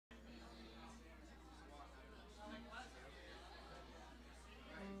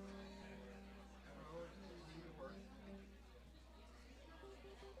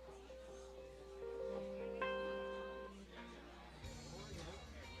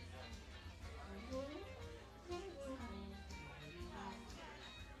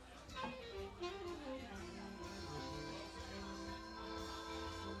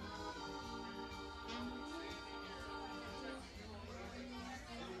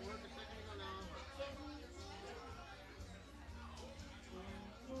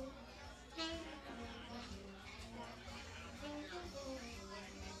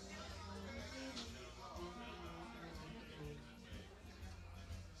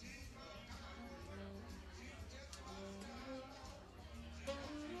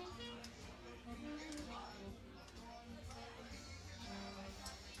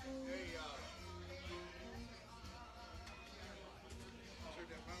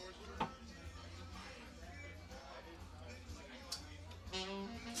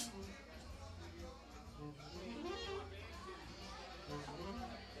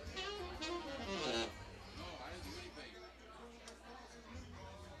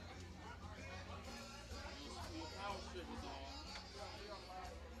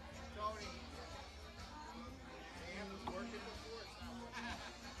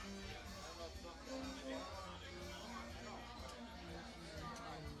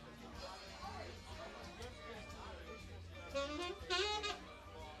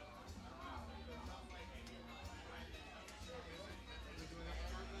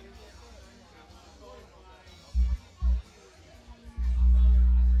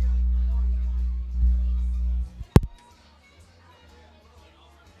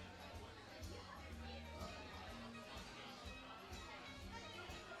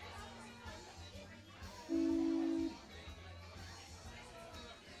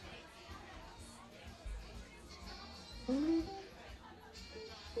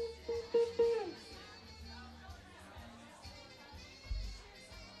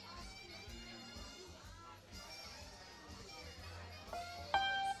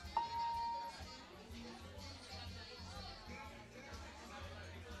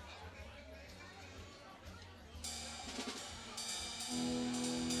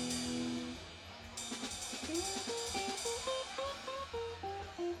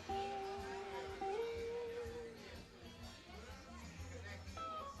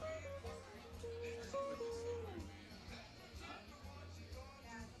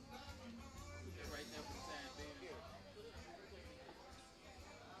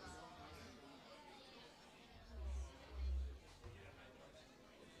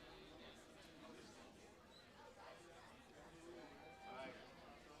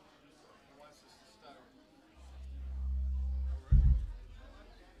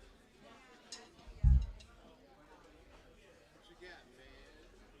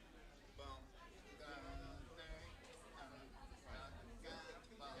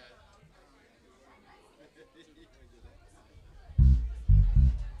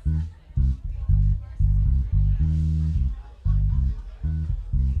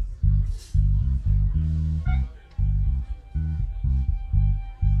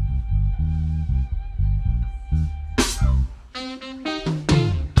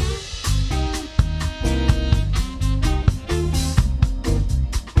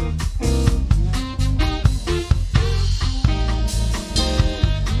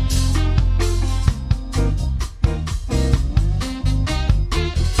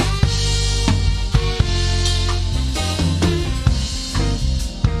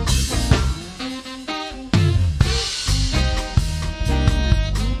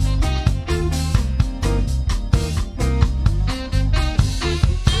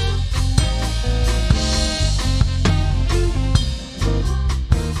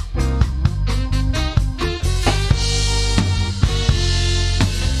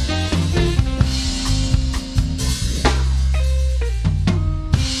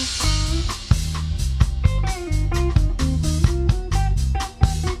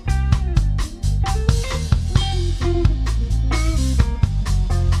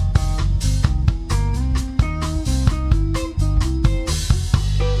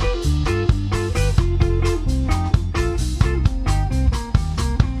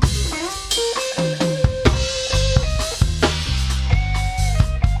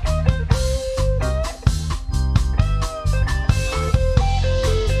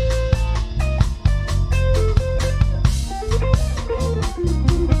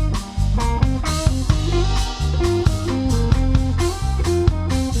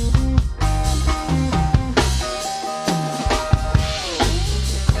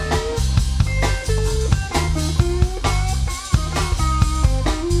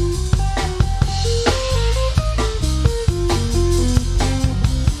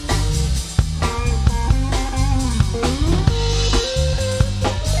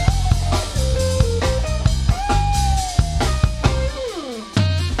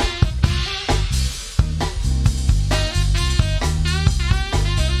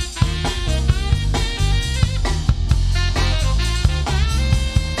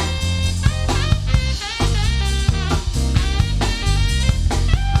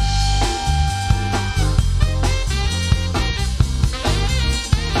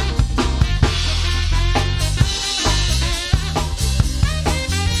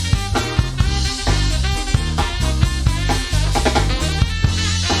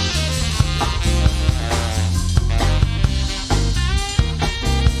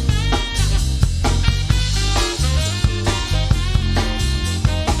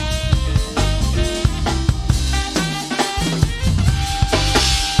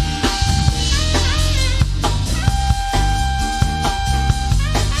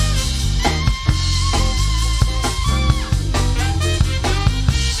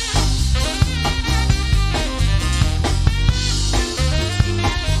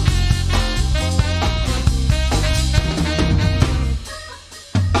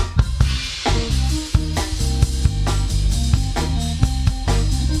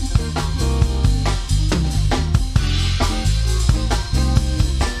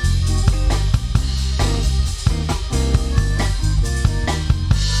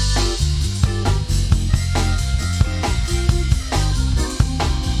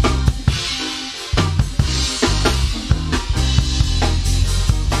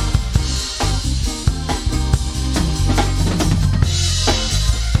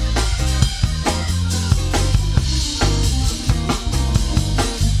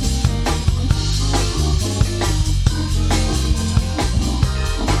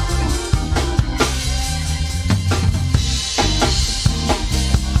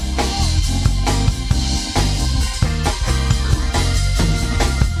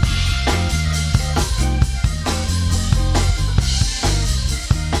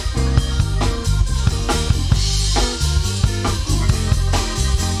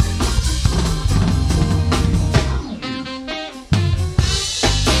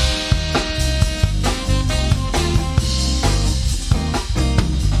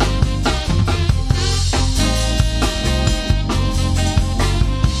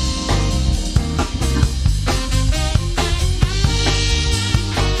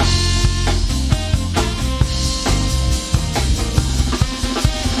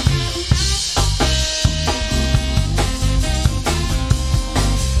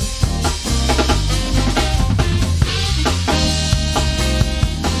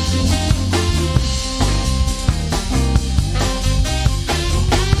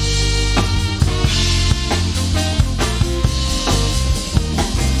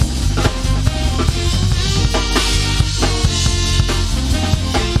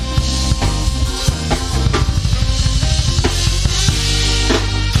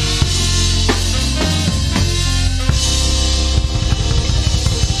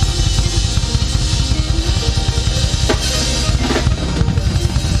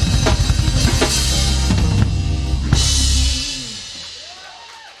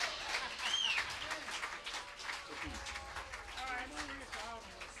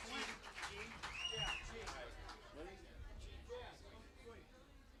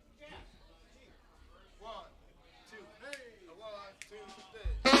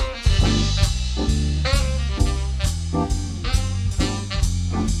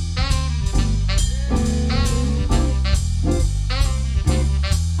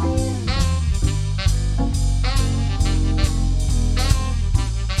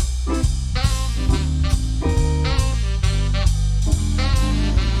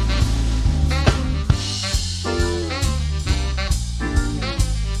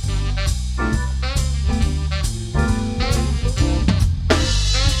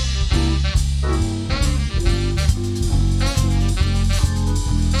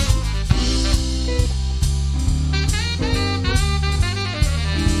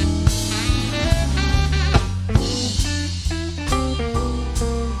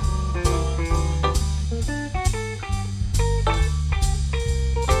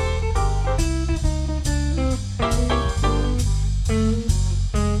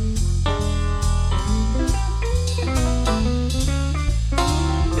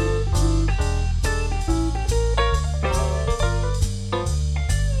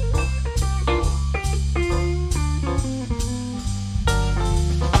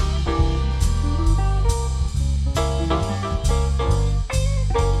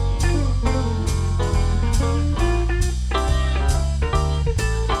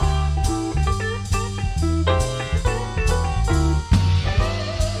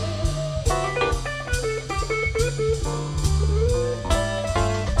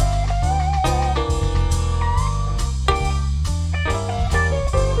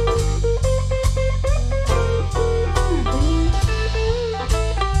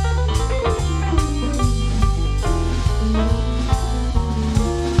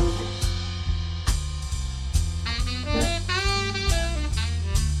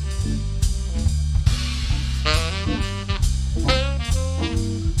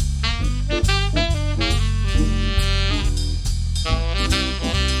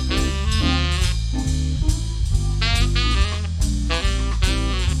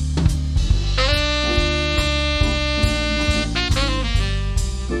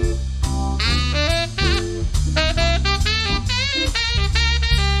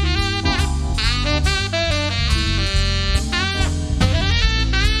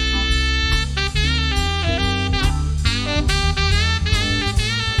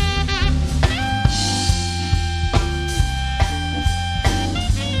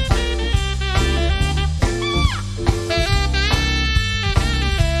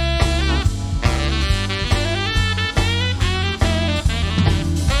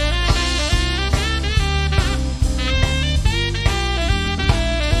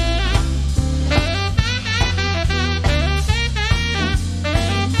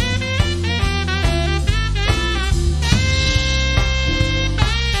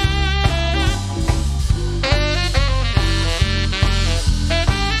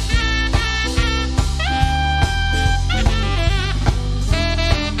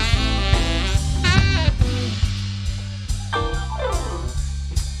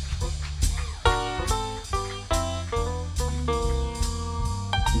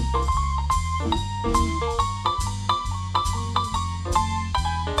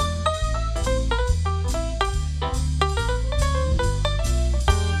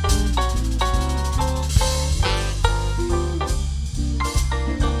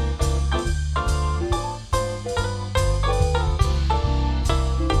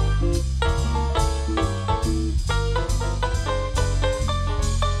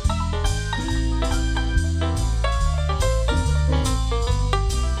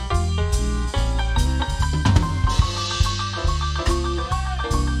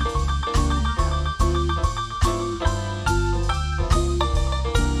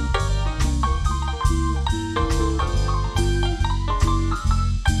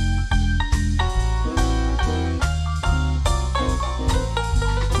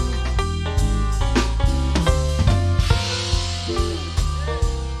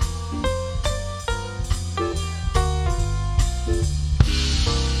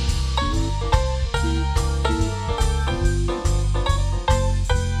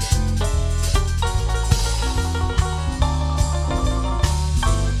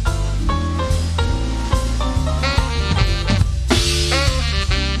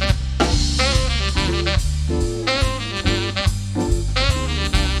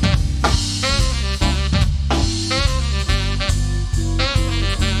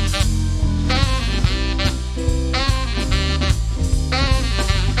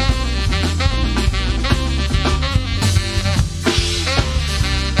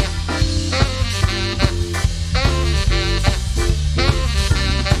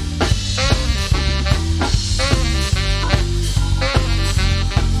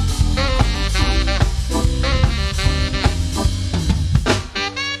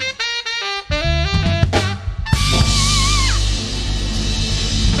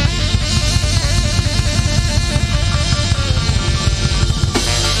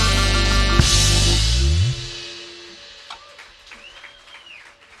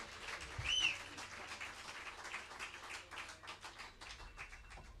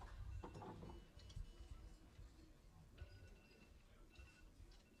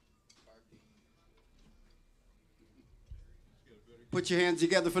Put your hands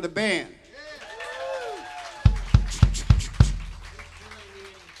together for the band.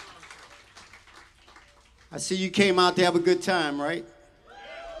 I see you came out to have a good time, right?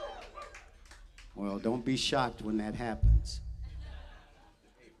 Well, don't be shocked when that happens.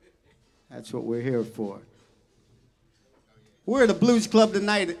 That's what we're here for. We're at the Blues Club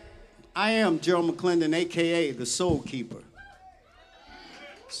tonight. I am Gerald McClendon, a.k.a. the Soul Keeper.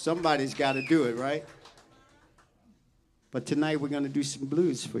 Somebody's got to do it, right? But tonight we're going to do some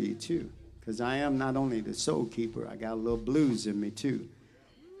blues for you, too. Because I am not only the Soul Keeper, I got a little blues in me, too.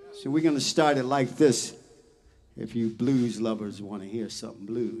 So we're going to start it like this. If you blues lovers want to hear something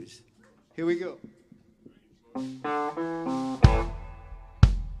blues. Here we go.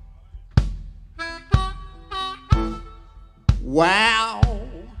 Wow.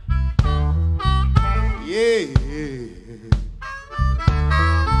 Yeah.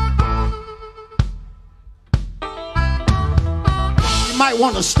 You might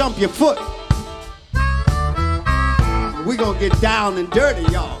want to stump your foot. We're going to get down and dirty,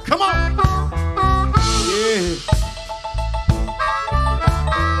 y'all. Come on. Yeah.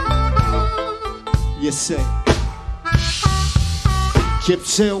 You say,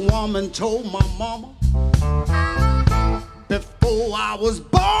 gypsy woman told my mama before I was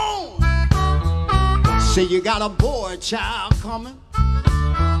born, say you got a boy child coming,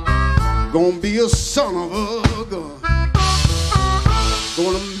 gonna be a son of a gun,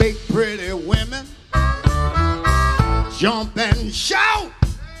 gonna make pretty women jump and shout.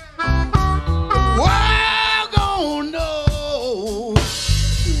 Well, gonna know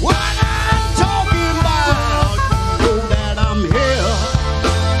what I'm talking about. You know that I'm here.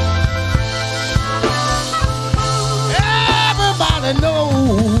 Everybody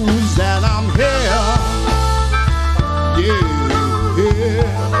knows that I'm here. Yeah, yeah.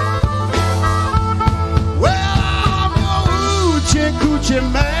 Well, I'm your hoochie coochie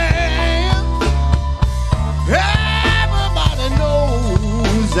man. Everybody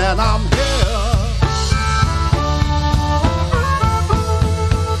knows that I'm here.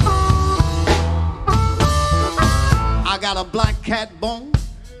 I got a black cat bone.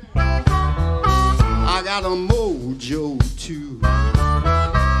 I got a mojo too.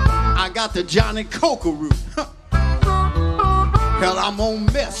 I got the Johnny Coca root. Hell, I'm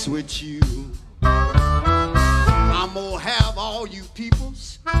gonna mess with you. I'm gonna have all you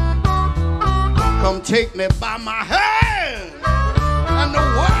peoples come take me by my hand, and the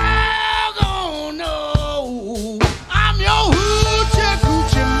world gonna know I'm your hoochie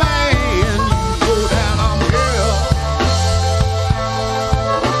coochie man. You know that I'm here.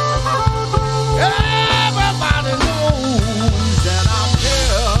 Everybody knows that I'm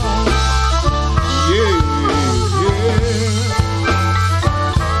here. Yeah, yeah.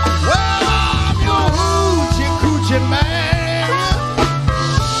 Well, I'm your hoochie coochie man.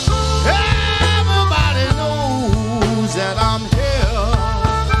 Everybody knows that I'm here.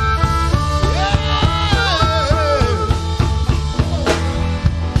 Yeah.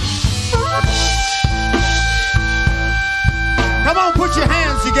 Come on, put your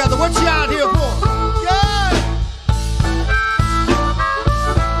hands together. What you out here for? Yeah.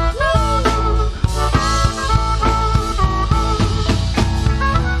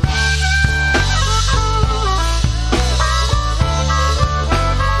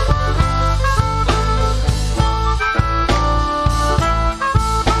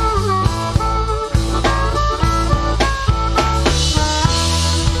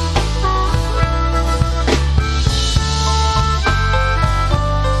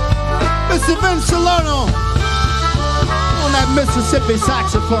 Mr. Vince Salerno on that Mississippi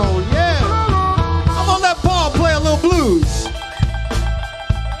saxophone, yeah. I'm gonna let Paul play a little blues.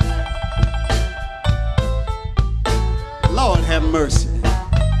 Lord have mercy.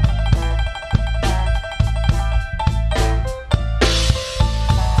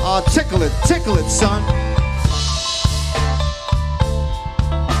 Oh, tickle it, son.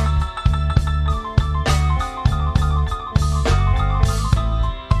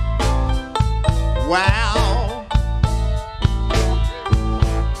 Wow.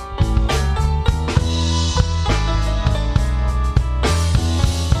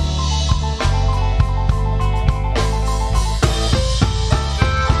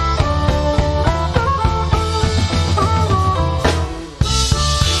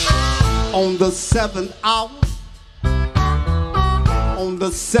 On the 7th hour, on the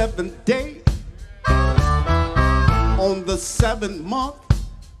 7th day, on the 7th month,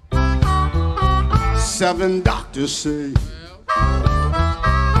 7 doctors say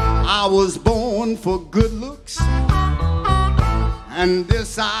I was born for good looks, and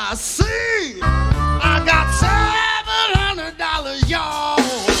this I see. I got $700,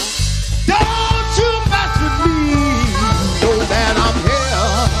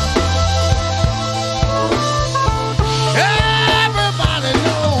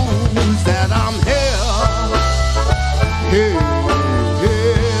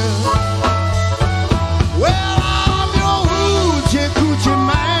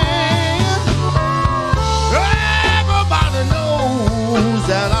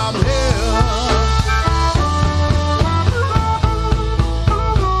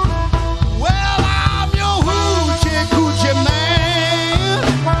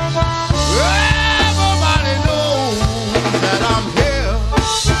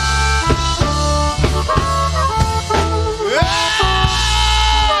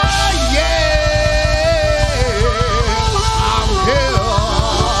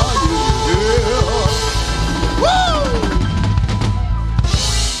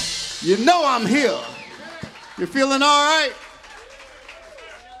 You know I'm here. You feeling all right?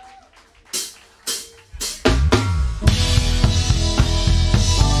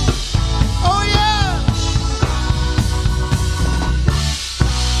 Oh, yeah.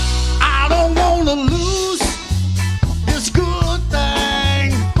 I don't want to lose this good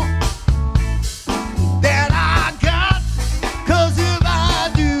thing that I got, 'cause if I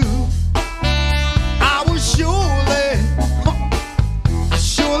do, I will surely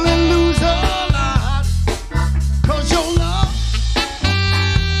lose a lot, 'cause your love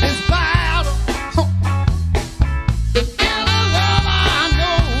is vital. The kind of love I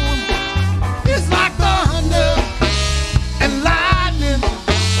know is like thunder and lightning.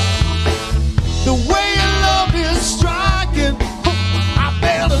 The way your love is striking, I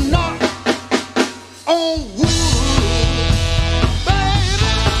better knock on wood,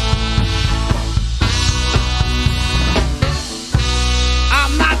 baby.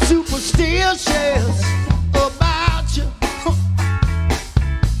 I'm not superstitious about you,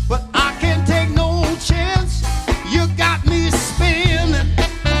 but I can't take no chance. You got me spinning,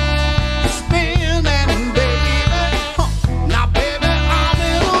 baby. Now, baby, I'm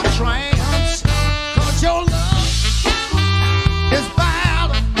in a trance, 'cause your love is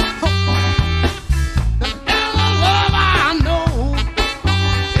vital. The kind of love I know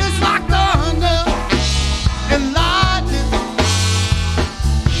is like thunder and lightning.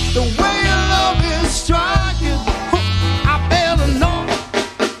 The way your love is striking, I better know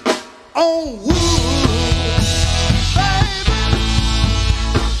on wood, baby.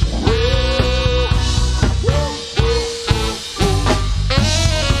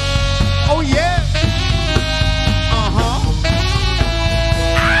 Oh yeah,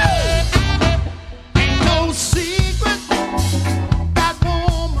 ain't no secret, that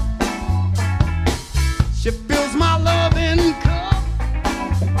woman, she fills my loving cup,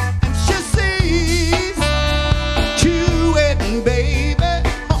 and she sees to it, baby,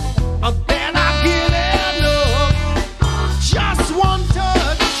 then I get enough. Just one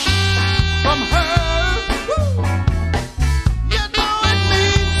touch from her, you know it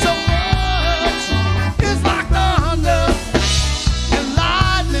means so much. It's like thunder and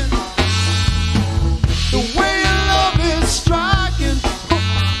lightning. The way your love is striking,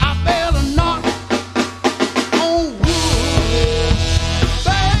 I better knock on wood,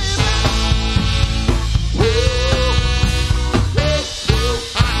 baby.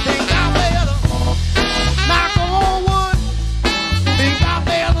 I think I better knock on wood. Think I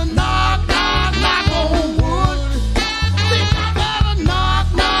better knock on wood. Think I better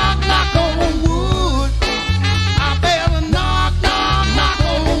knock on wood. I better knock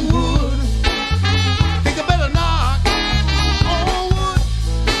on wood. Think I better knock on wood.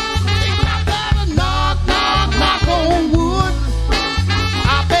 Think I better knock on wood.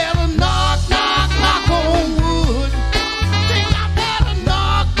 I better knock on wood. Think I better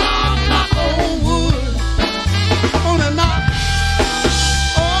knock on wood. On and knock.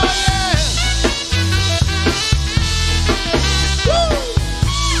 Oh yeah. Woo.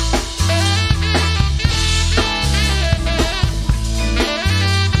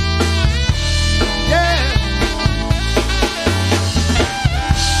 Yeah.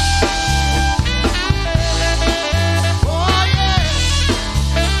 Oh yeah.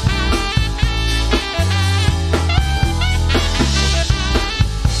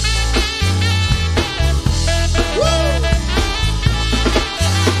 Woo.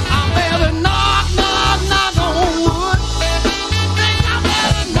 I better knock on wood. Think I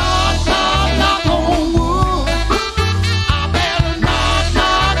better knock on wood. I better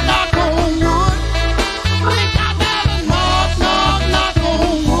knock on wood. Think I better knock on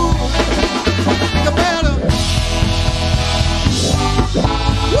wood. Think I better.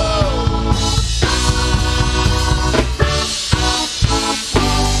 Woo.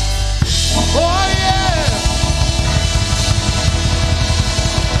 Oh yeah.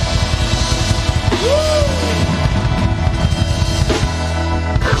 Woo.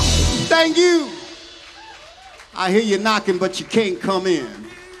 Thank you. I hear you knocking, but you can't come in.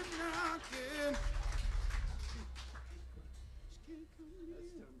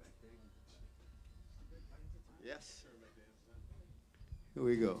 Yes. Here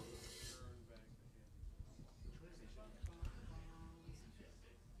we go.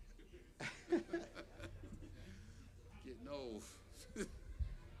 Getting old.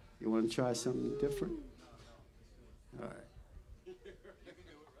 You want to try something different? All right.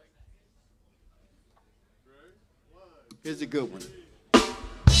 Here's a good one.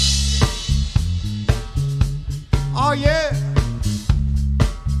 Oh, yeah.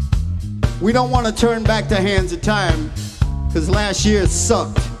 We don't want to turn back the hands of time because last year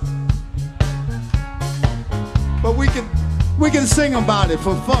sucked. but we can sing about it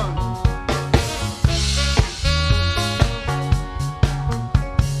for fun.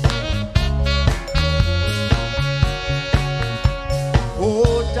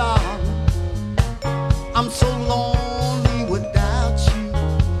 Oh, darling, I'm so lonely without you.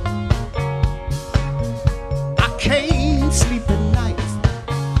 I can't sleep at night,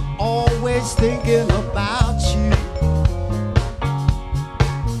 always thinking about you.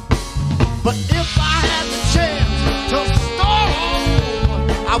 But if I had the chance to start over,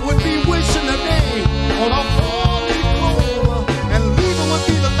 I would be wishing a day on a four-leaf clover, and leaving would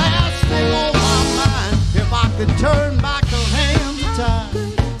be the last thing on my mind. If I could turn back the hands of time.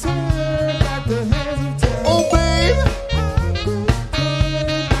 Oh, baby.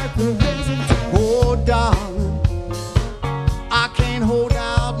 Oh, darling, I can't hold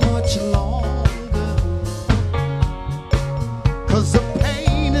out much longer, 'cause the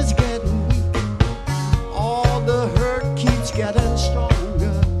pain is getting weak, all the hurt keeps getting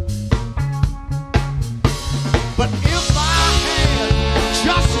stronger. But if I had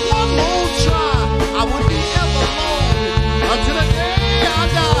just one more try, I would be ever lonely until the day I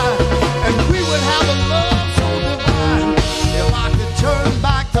die, and we would have a love so divine. If I could turn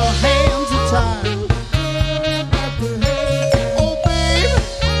back the hands of time. Oh, baby.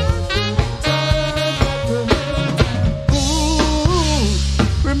 Ooh,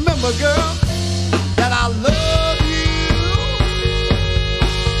 remember, girl, that I love you.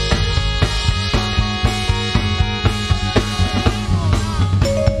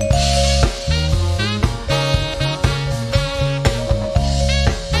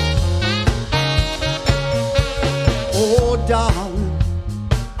 Oh, darling,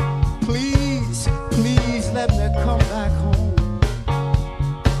 please, please let me come back home.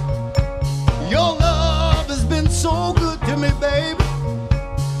 Your love has been so good to me, baby,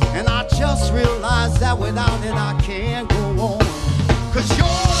 and I just realized that without it I can't go on. 'Cause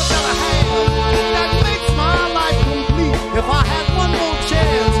you're the better half that makes my life complete. If I had one more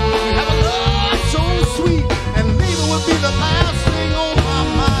chance to have a love so sweet, and leaving would be the last thing on my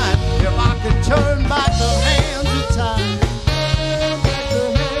mind. If I could turn back the hands of time.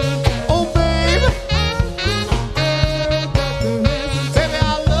 Oh, baby. Baby,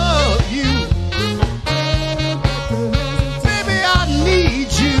 I love you. Baby, I need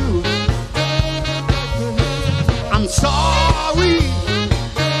you. I'm sorry.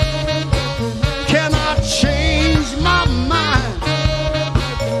 Can I change my mind?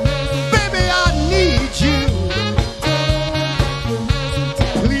 Baby, I need you.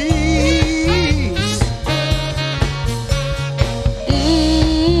 Please.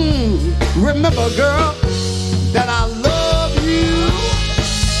 Remember, girl, that I love you.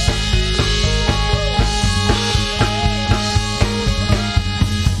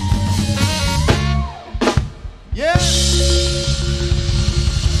 Yes.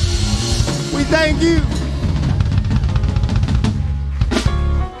 We thank you.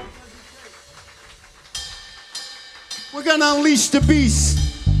 We're gonna unleash the beast.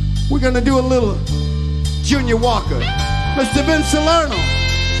 We're gonna do a little Junior Walker. Mr. Ben Salerno.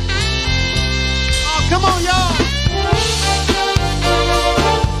 Oh, come on, y'all.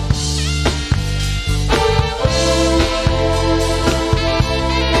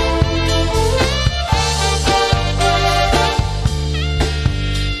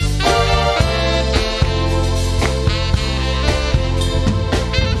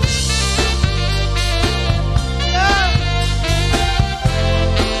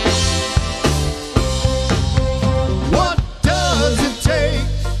 What does it take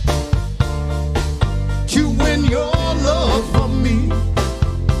to win your love from me?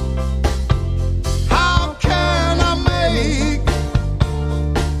 How can I make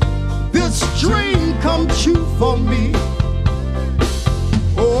this dream come true for me?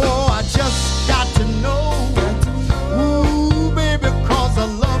 Oh, I just got to know. Ooh, baby, 'cause I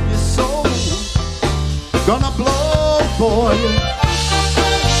love you so. Gonna blow for you.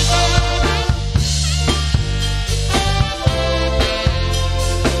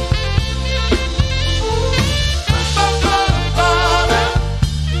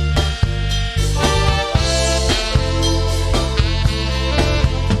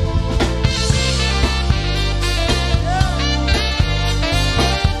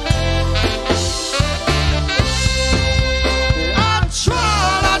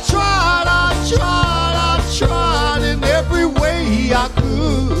 I tried in every way I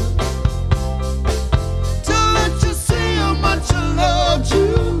could to let you see how much I loved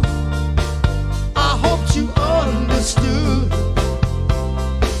you. I hoped you understood.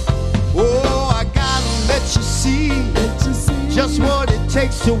 Oh, I gotta let you see just what it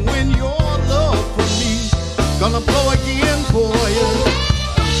takes to win your love from me. Gonna blow again for you.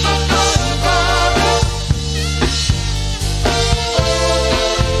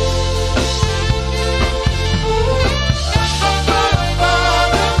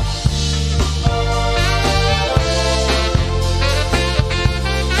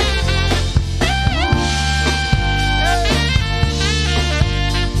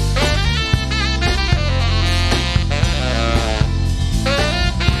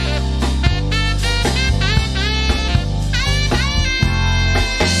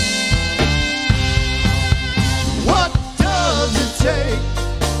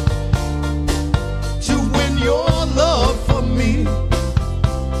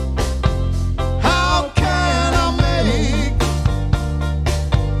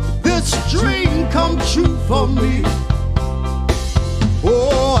 For me,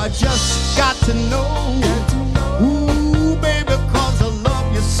 oh, I just got to know, ooh, baby, 'cause I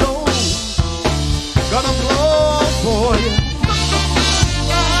love you so. Gonna blow for you.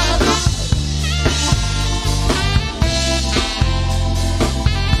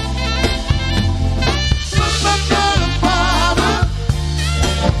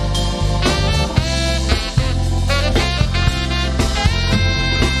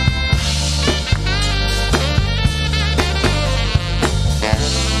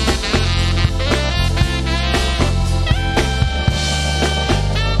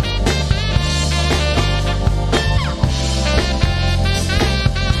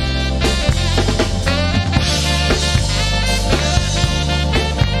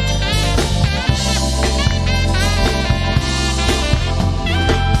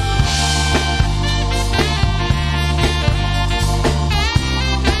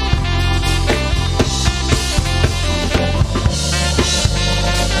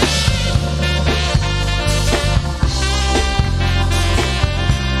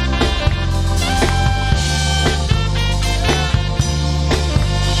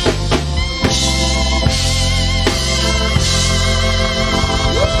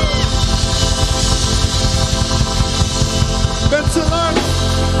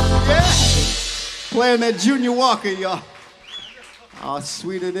 Playing that Junior Walker, y'all. How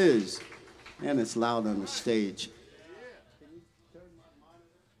sweet it is. And it's loud on the stage.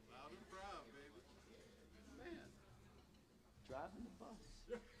 Driving the bus.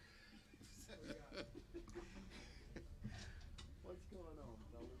 What's going on,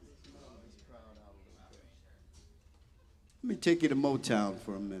 fellas? This crowd out a little bit. Let me take you to Motown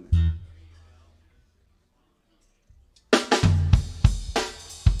for a minute.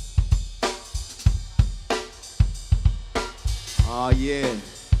 Oh, yeah.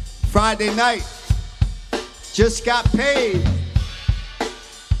 Friday night. Just got paid.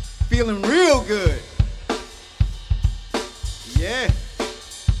 Feeling real good. Yeah.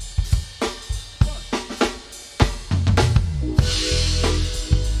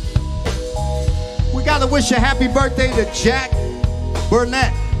 We got to wish a happy birthday to Jack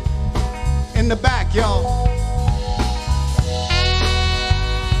Burnett in the back, y'all.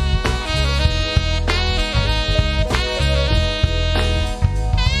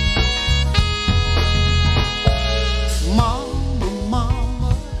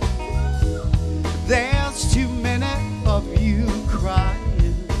 There's too many of you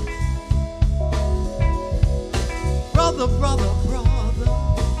crying. Brother, brother, brother,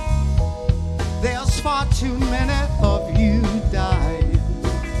 there's far too many of you dying.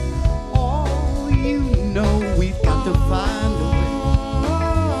 Oh, you know we've got to find a way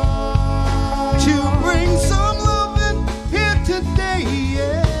to bring some loving here today,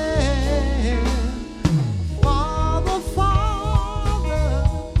 yeah.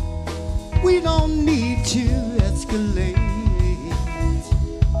 We don't need to escalate.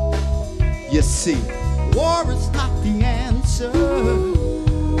 You see, war is not the answer,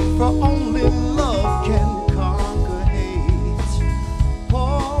 for only love can conquer hate.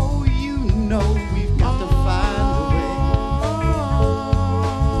 Oh, you know we've got to find a way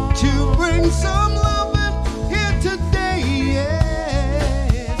to bring some loving here today,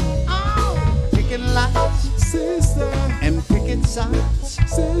 yeah. Oh, picking lights, sister, and picking sides,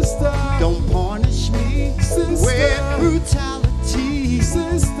 sister. Don't punish me, sister, with brutality,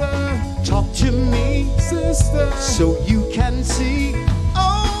 sister. Talk to me, sister, so you can see.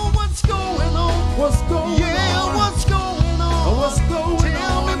 Oh, what's going on? What's going on? Yeah, what's going on? What's going on?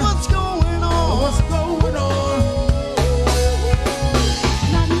 Tell me what's going on? What's going on?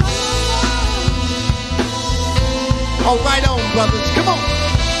 Oh, right on, brothers. Come on.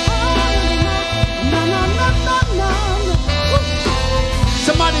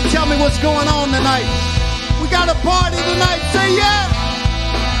 Somebody tell me what's going on tonight. We got a party tonight. Say yeah.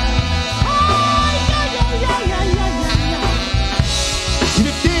 Oh, yeah, yeah, yeah, yeah.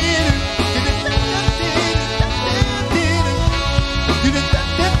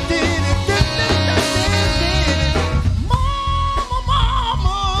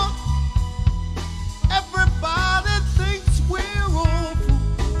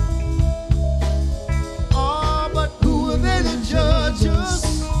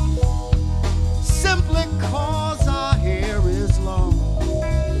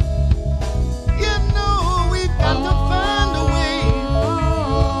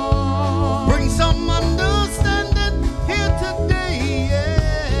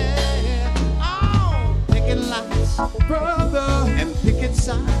 brother, and picket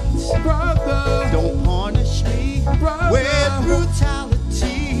signs, brother. Don't punish me, brother, with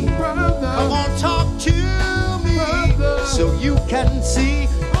brutality, brother. Come on, talk to me, brother, so you can see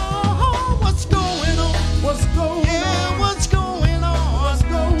what's going on. What's going on? What's going on? What's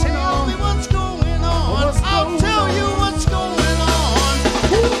going tell on? Me what's going on. What's I'll going tell on? You what's going on.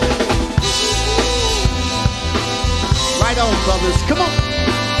 Right on, brothers. Come on.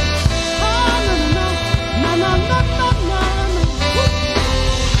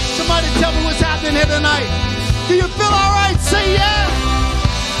 Somebody tell me what's happening here tonight. Do you feel all right? Say yeah.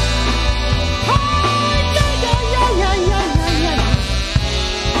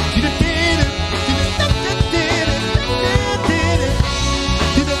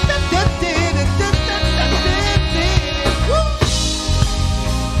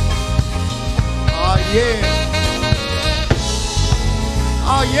 Oh yeah.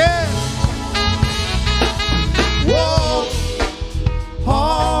 Oh yeah. Whoa.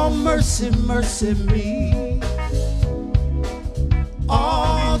 Oh, mercy, mercy me.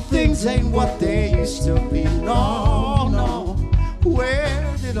 All things ain't what they used to be. No, no.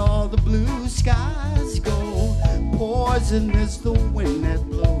 Where did all the blue skies go? Poison is the wind that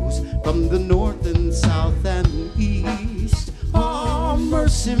blows from the north and south and east. Oh,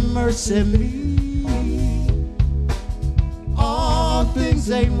 mercy, mercy me. All things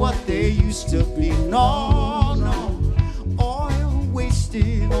ain't what they used to be. No, no. Oil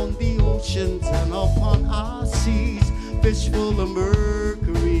wasted on the oceans and upon our seas. Fish full of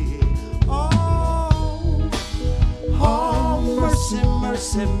mercury. Oh, mercy,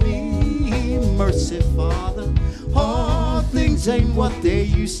 mercy me. Mercy, Father. All things ain't what they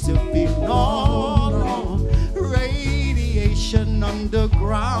used to be. No, no. Radiation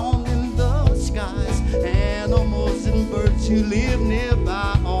underground in the skies. Animals and birds who live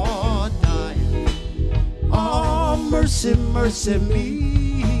nearby are dying. Oh, mercy, mercy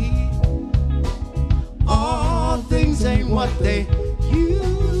me. All things ain't what they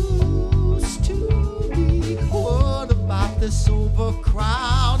used to be. What about this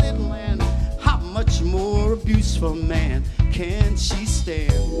overcrowded land? How much more abuse from man can she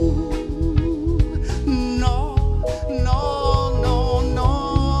stand? Ooh, no, no, no,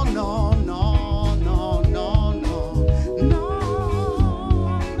 no, no, no, no, no, no,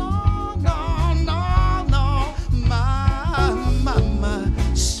 no, no, no, no, my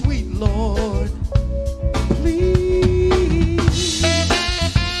sweet Lord, please.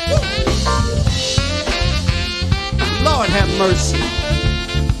 Lord have mercy.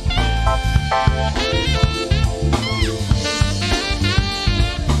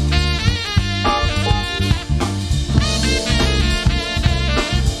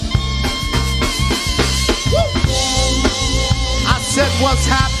 What's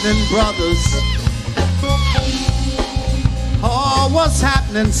happening, brothers? Oh, what's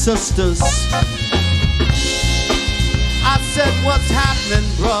happening, sisters? I said, what's happening,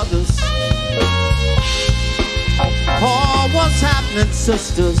 brothers? Oh, what's happening,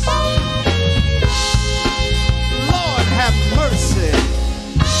 sisters? Lord have mercy.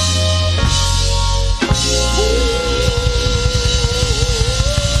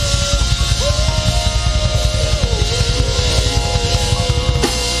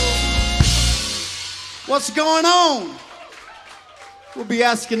 What's going on? We'll be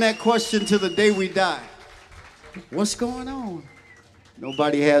asking that question till the day we die. What's going on?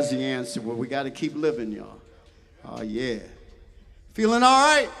 Nobody has the answer. Well, we got to keep living, y'all. Oh, yeah. Feeling all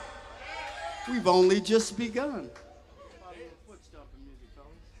right? We've only just begun.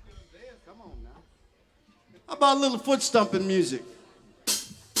 Come on now. How about a little foot stomping music?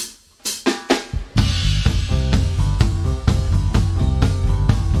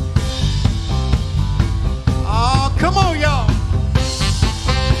 Come on, y'all.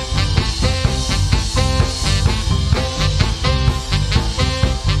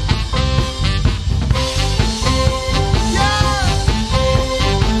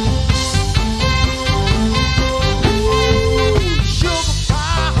 Sugar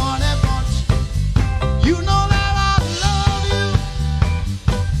pie, honey bunch. You know that I love you.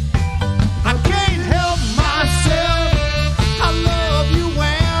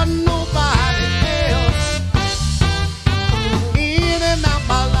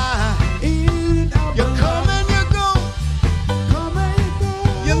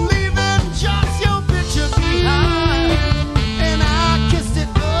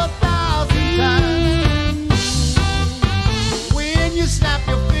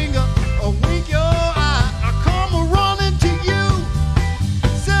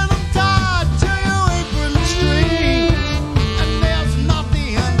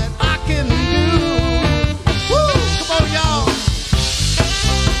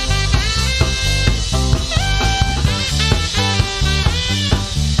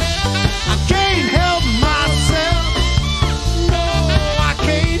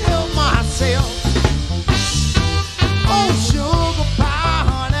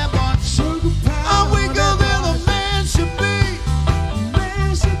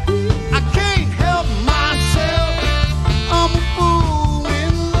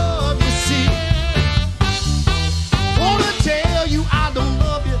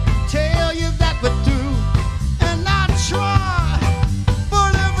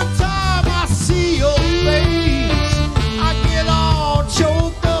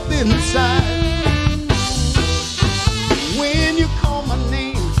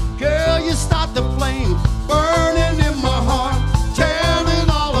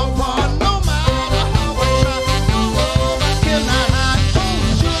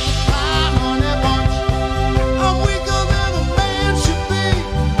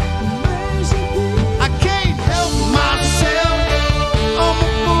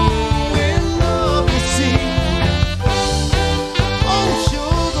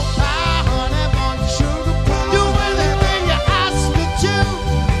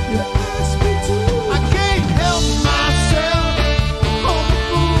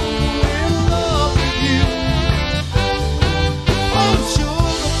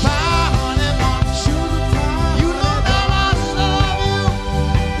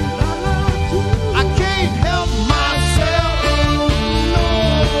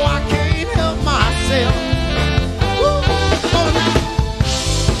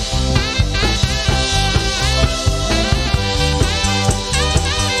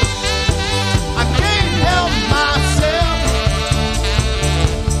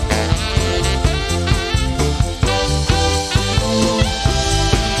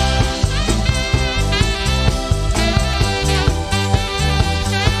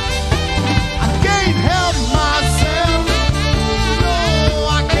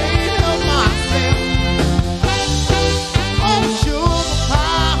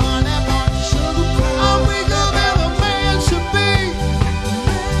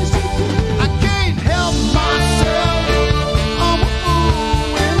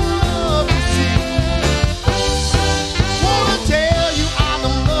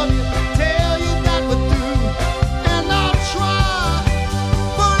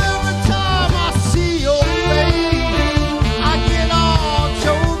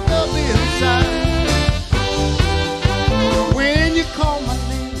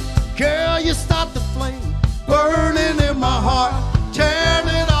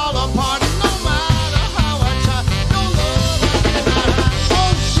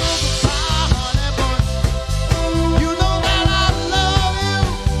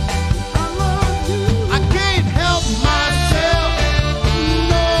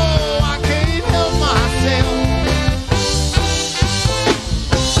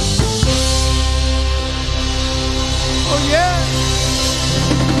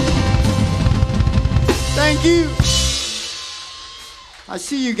 Thank you. I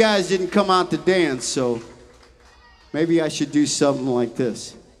see you guys didn't come out to dance, so maybe I should do something like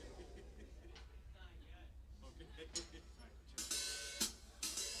this.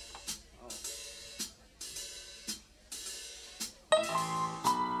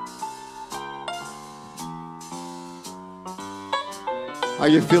 Are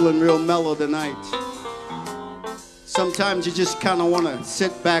you feeling real mellow tonight? Sometimes you just kind of want to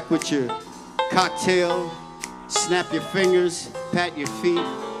sit back with your cocktail, snap your fingers, pat your feet,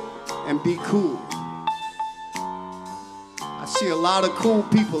 and be cool. I see a lot of cool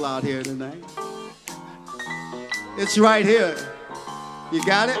people out here tonight. It's right here. You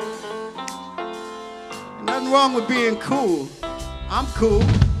got it? Nothing wrong with being cool. I'm cool.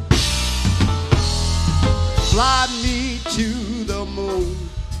 Fly me to the moon.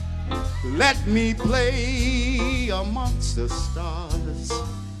 Let me play amongst the stars.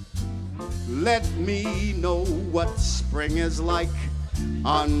 Let me know what spring is like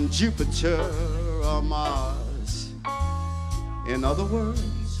on Jupiter or Mars. In other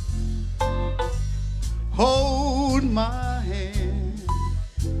words, hold my hand.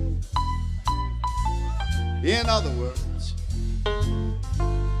 In other words,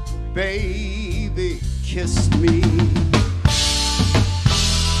 baby, kiss me.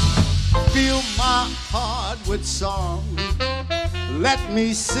 Fill my heart with song. Let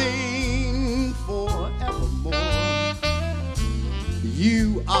me sing forevermore.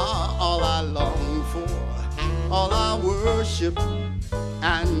 You are all I long for, all I worship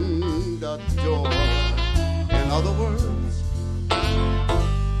and adore. In other words,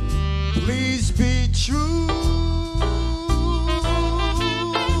 please be true.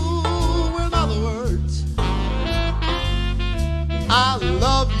 In other words, I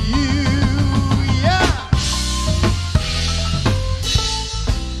love you.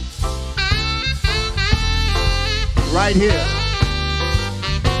 Right here. Yeah.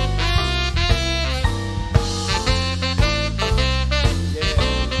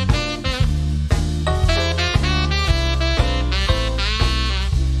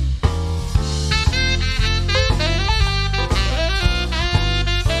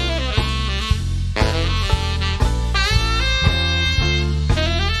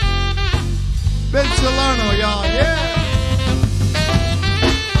 Ben Salerno, y'all, yeah.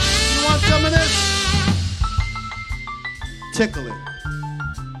 You want some of this? Tickle it.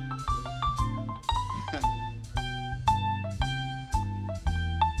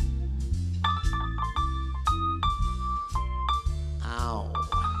 Ow.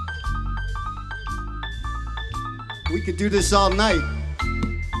 We could do this all night.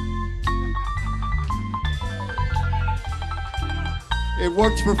 It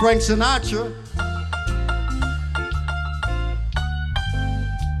worked for Frank Sinatra.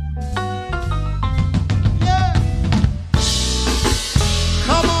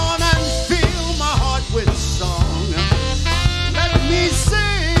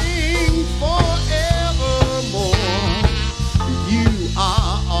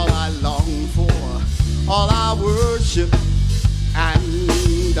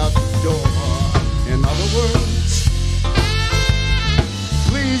 And adore. In other words,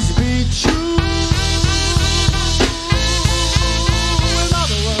 please be true. In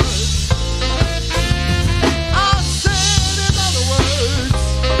other words, I said in other words,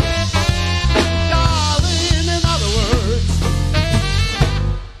 darling, in other words,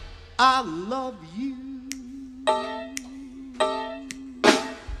 I love you.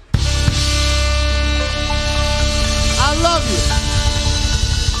 I love you.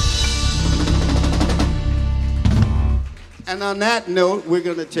 And on that note, we're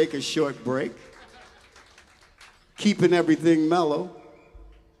going to take a short break. Keeping everything mellow.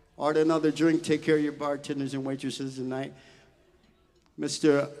 Order another drink. Take care of your bartenders and waitresses tonight.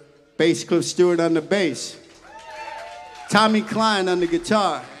 Mr. Bass Clifford Stewart on the bass. Tommy Klein on the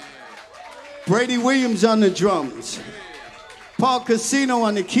guitar. Brady Williams on the drums. Paul Coscino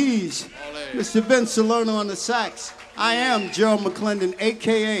on the keys. Mr. Vince Salerno on the sax. I am Gerald McClendon,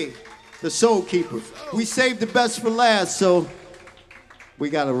 a.k.a. the Soul Keeper. We saved the best for last, so we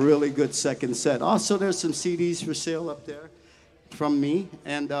got a really good second set. Also, there's some CDs for sale up there from me.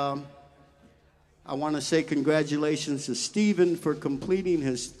 And I want to say congratulations to Stephen for completing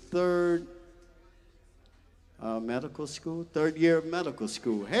his third year of medical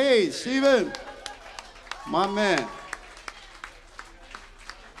school. Hey, Stephen, my man.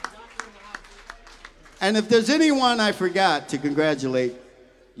 And if there's anyone I forgot to congratulate,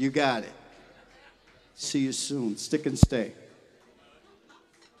 you got it. See you soon. Stick and stay.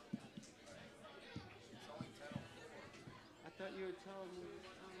 I thought you were telling me.